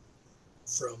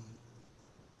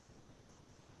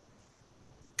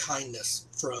kindness,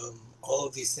 from all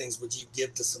of these things would you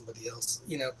give to somebody else?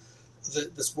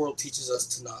 This world teaches us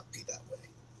to not be that way,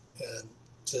 and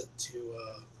to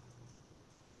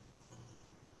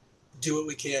do what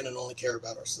we can and only care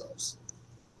about ourselves.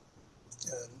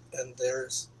 And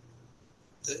there's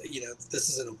this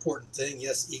is an important thing.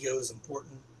 Yes, ego is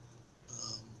important.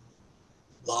 Um,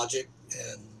 Logic,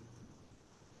 and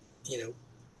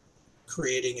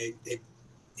creating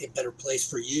a better place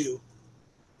for you,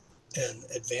 and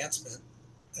advancement,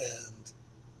 and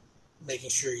making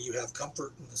sure you have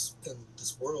comfort in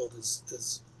this world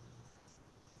is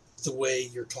the way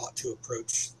you're taught to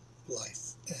approach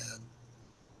life. And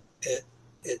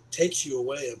it takes you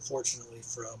away, unfortunately,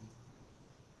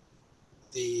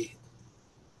 the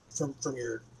from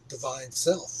your divine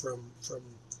self, from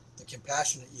the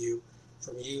compassionate you,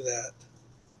 from you that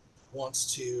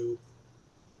wants to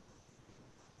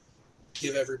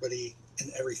give everybody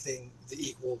and everything the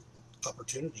equal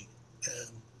opportunity.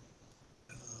 And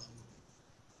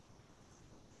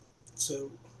So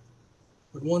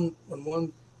when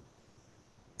one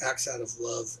acts out of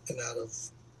love and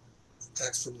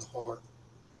acts from the heart,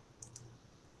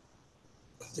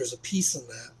 there's a peace in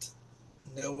that,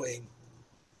 knowing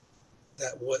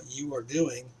that what you are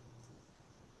doing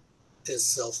is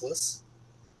selfless,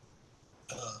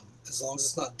 as long as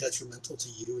it's not detrimental to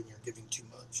you and you're giving too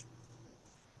much.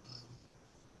 Um,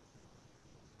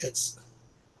 it's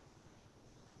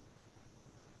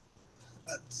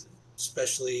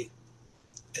especially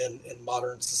in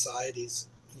modern societies,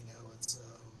 it's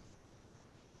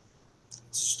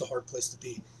just a hard place to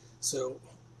be. So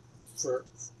for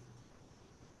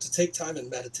to take time and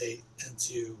meditate and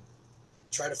to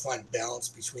try to find balance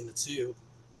between the two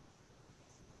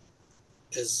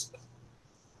is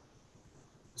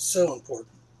so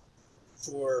important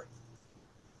for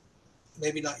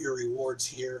maybe not your rewards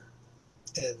here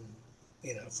and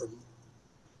from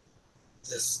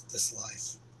this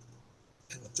life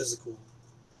and the physical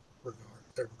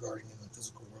regarding in the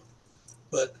physical world,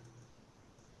 but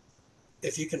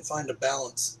if you can find a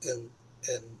balance and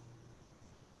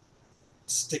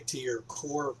stick to your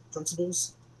core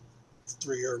principles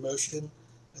through your emotion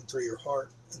and through your heart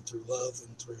and through love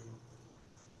and through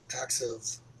acts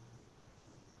of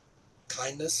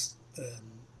kindness and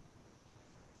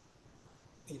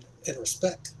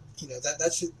respect,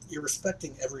 that should, you're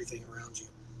respecting everything around you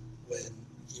when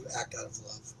you act out of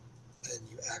love and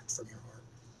you act from your heart.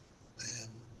 And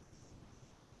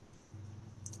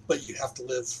but you have to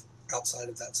live outside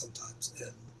of that sometimes.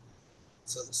 And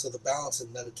so the balance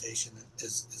in meditation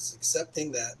is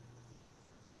accepting that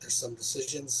there's some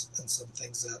decisions and some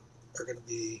things that are going to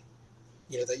be,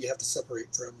 that you have to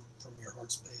separate from your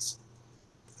heart space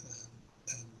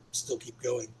and still keep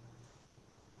going.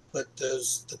 But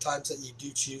the times that you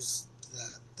do choose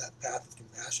that path of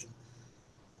compassion,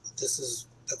 that's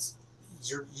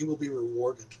you will be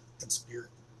rewarded in spirit.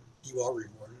 You are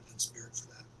rewarded in spirit for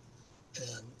that,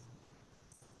 and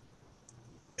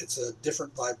it's a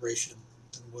different vibration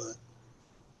than what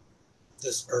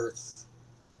this earth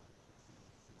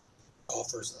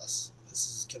offers us.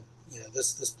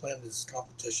 This planet is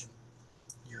competition.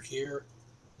 You're here,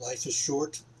 life is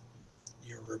short,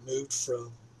 you're removed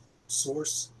from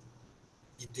source,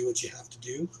 you do what you have to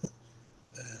do,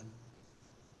 and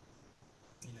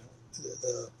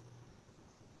the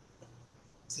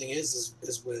thing is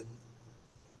when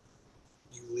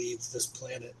you leave this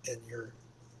planet and you're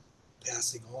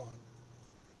passing on,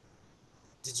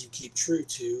 did you keep true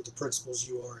to the principles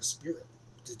you are as spirit?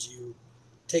 Did you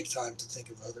take time to think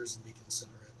of others and be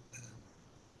considerate?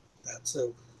 And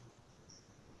so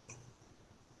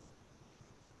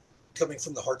coming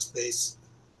from the heart space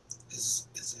is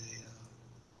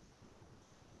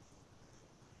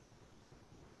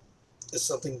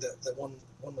something that one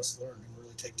must learn and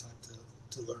really take time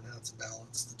to learn how to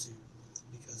balance the two.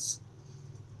 Because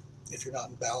if you're not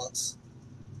in balance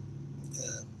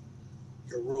and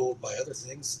you're ruled by other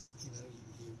things,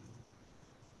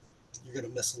 you're going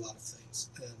to miss a lot of things,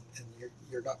 and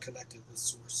you're not connected with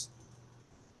source.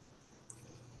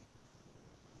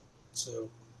 So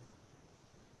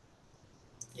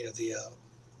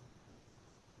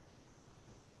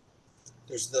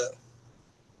there's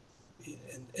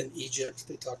in Egypt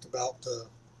they talked about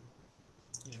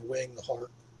weighing the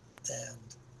heart,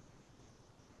 and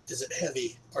is it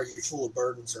heavy? Are you full of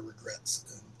burdens or regrets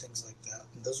and things like that?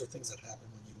 And those are things that happen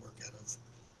when you work out of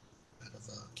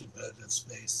a competitive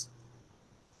space,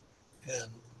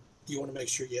 and you want to make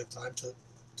sure you have time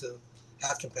to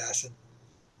have compassion,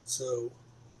 so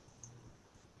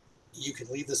you can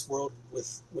leave this world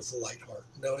with a light heart,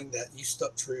 knowing that you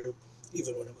stuck true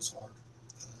even when it was hard.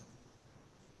 Um,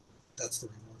 that's the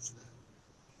reward for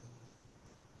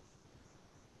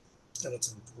that, and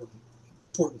it's an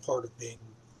important part of being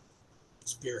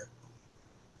spirit.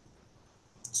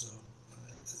 So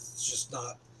it's just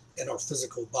not in our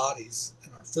physical bodies,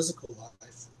 in our physical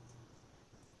life.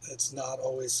 It's not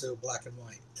always so black and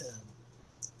white, and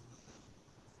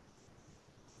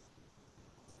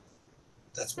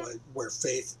that's where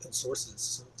faith and source is.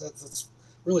 So that's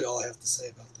really all I have to say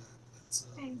about that.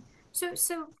 Okay.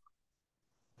 So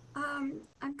I'm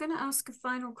going to ask a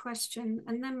final question,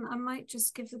 and then I might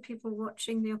just give the people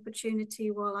watching the opportunity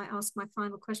while I ask my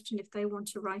final question if they want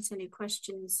to write any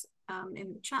questions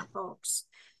in the chat box.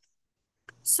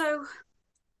 So,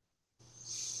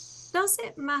 does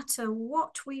it matter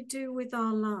what we do with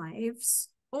our lives,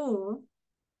 or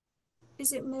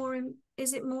is it more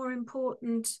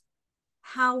important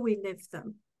how we live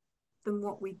them than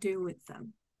what we do with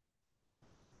them?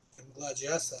 I'm glad you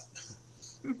asked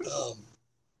that.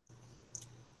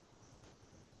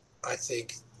 I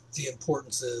think the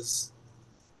importance is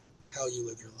how you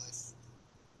live your life,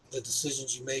 the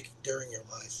decisions you make during your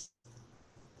life,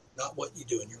 not what you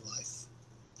do in your life.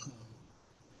 Um,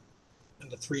 in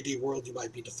the 3D world, you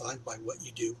might be defined by what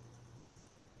you do,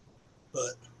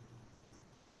 but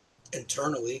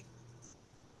internally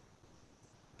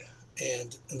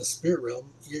and in the spirit realm,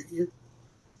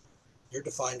 you're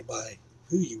defined by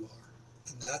who you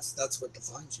are, and that's what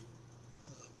defines you,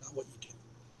 not what you do.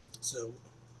 So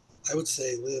I would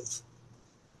say live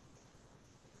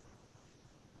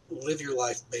your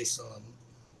life based on,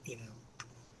 you know,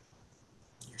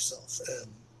 yourself,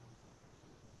 and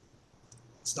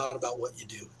it's not about what you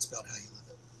do; it's about how you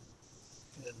live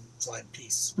it, and find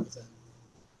peace within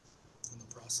in the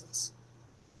process.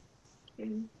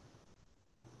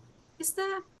 Is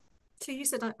there, so you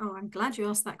said, oh, I'm glad you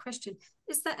asked that question.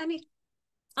 Is there any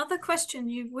other question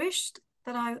you wished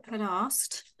that I had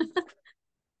asked?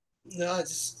 No, I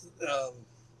just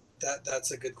that's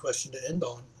a good question to end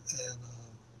on, and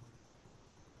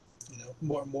you know,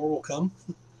 more will come,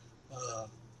 uh,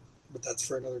 but that's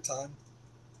for another time.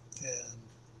 And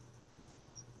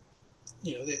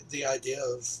you know, the idea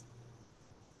of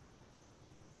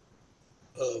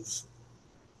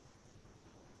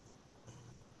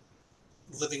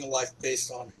living a life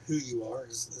based on who you are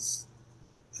is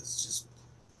just,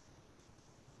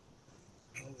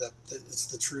 you know, that it's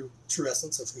the true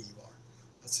essence of who you are.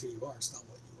 That's who you are. It's not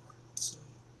what you are. So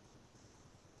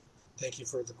thank you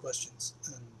for the questions,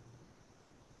 and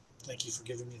thank you for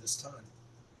giving me this time.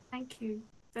 Thank you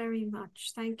very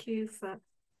much. Thank you for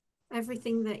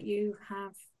everything that you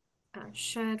have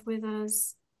shared with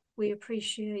us. We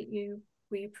appreciate you.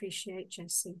 We appreciate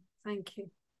Jesse. Thank you.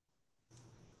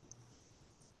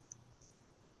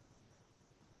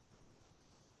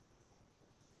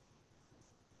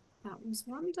 That was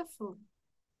wonderful.